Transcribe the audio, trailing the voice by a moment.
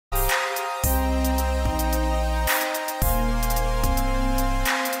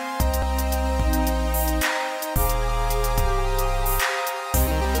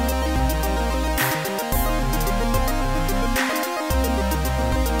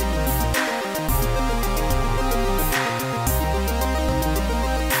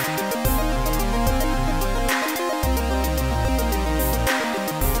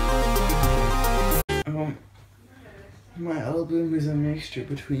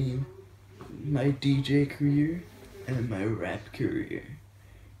mixture between my DJ career and my rap career.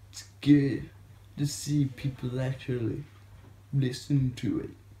 It's good to see people actually listen to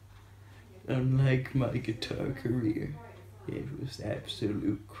it. Unlike my guitar career, it was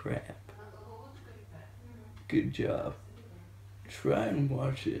absolute crap. Good job. Try and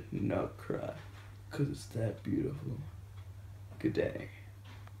watch it and not cry, 'cause it's that beautiful. Good day.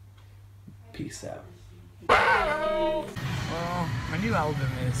 Peace out. Well, my new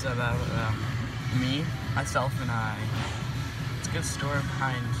album is about me, myself, and I. It's a good story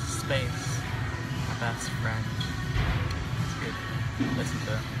behind Space, my best friend. It's good. Listen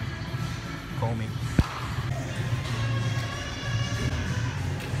to it. Call me.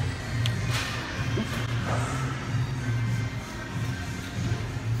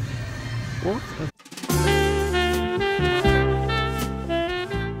 What?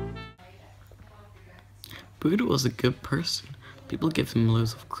 Buddha was a good person. People give him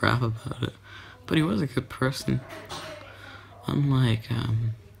loads of crap about it, but he was a good person. Unlike,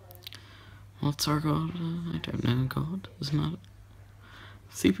 what's our god? I don't know, God, isn't that it?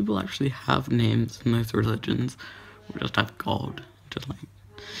 See, people actually have names in those religions. We just have God. Just like,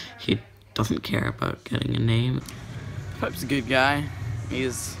 he doesn't care about getting a name. Pope's a good guy.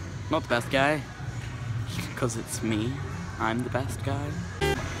 He's not the best guy, because it's me. I'm the best guy.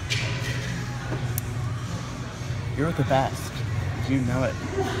 You're the best. You know it.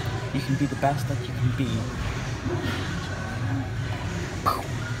 You can be the best that you can be.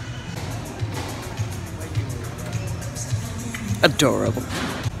 Adorable.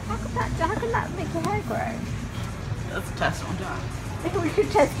 How can that make your hair grow? Let's test on that. I thought we could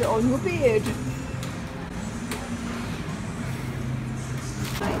test it on your beard.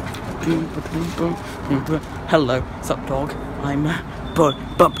 Hello, sup dog? I'm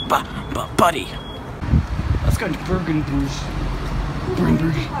Buddy. Let's go to Bergen Bruges.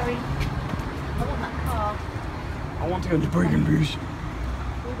 Hurry. I want that car. I want to go to Bergen Bruges.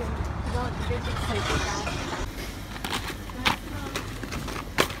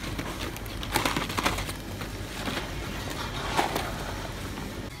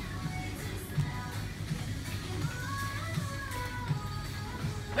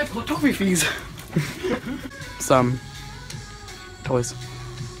 I've got toffee fees. Some toys.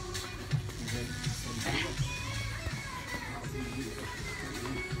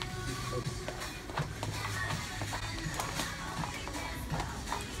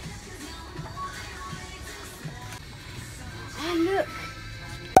 Oh look!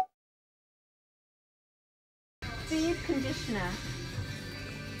 Beard conditioner.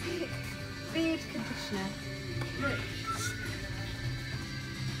 Beard conditioner. Look.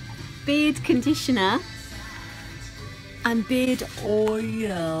 Beard conditioner and beard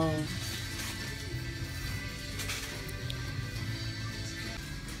oil.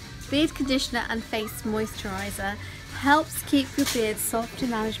 Beard conditioner and face moisturizer helps keep your beard soft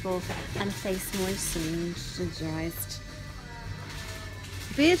and manageable and face moisturized.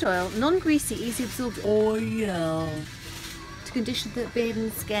 Beard oil, non-greasy, easy absorbed oil to condition the beard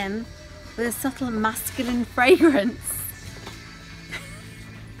and skin with a subtle masculine fragrance.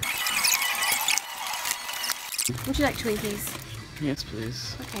 Would you like to read these? Yes,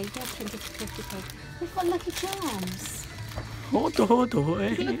 please. Okay, they're 20-50p. We've got Lucky Charms. Hold on.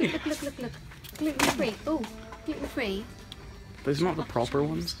 Look. Gluten free. Oh, gluten free. Those are not the proper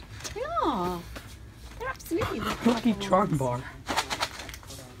ones. They are. They're absolutely the proper Lucky Charm ones. bar.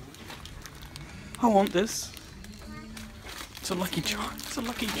 I want this. It's a Lucky Charm. It's a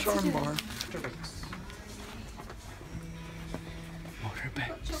Lucky Charm bar. Chocolate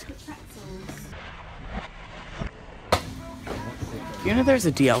pretzels. You know there's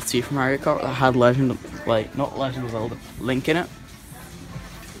a DLC for Mario Kart that had Legend of, not Legend of Zelda, Link in it?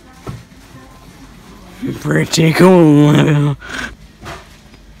 Pretty cool.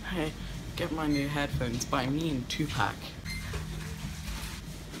 Hey, get my new headphones by me in 2-pack.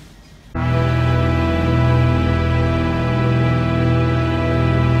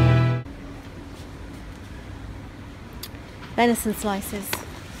 Venison slices.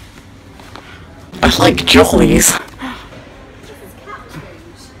 I like jollies.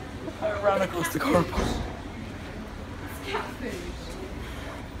 I ran across the car park.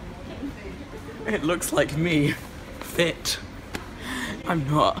 It looks like me. Fit. I'm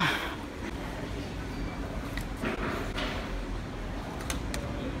not.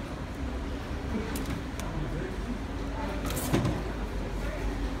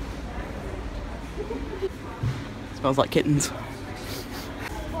 Smells like kittens.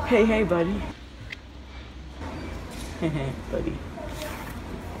 Hey, buddy. Hey, buddy.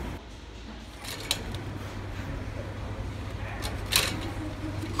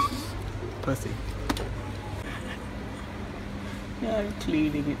 pussy. Now I'm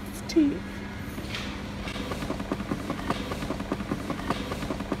cleaning its teeth.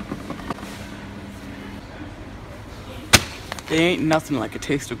 There ain't nothing like a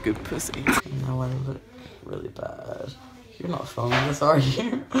taste of good pussy. Now I look really bad. You're not filming this, are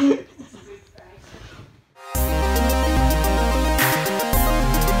you?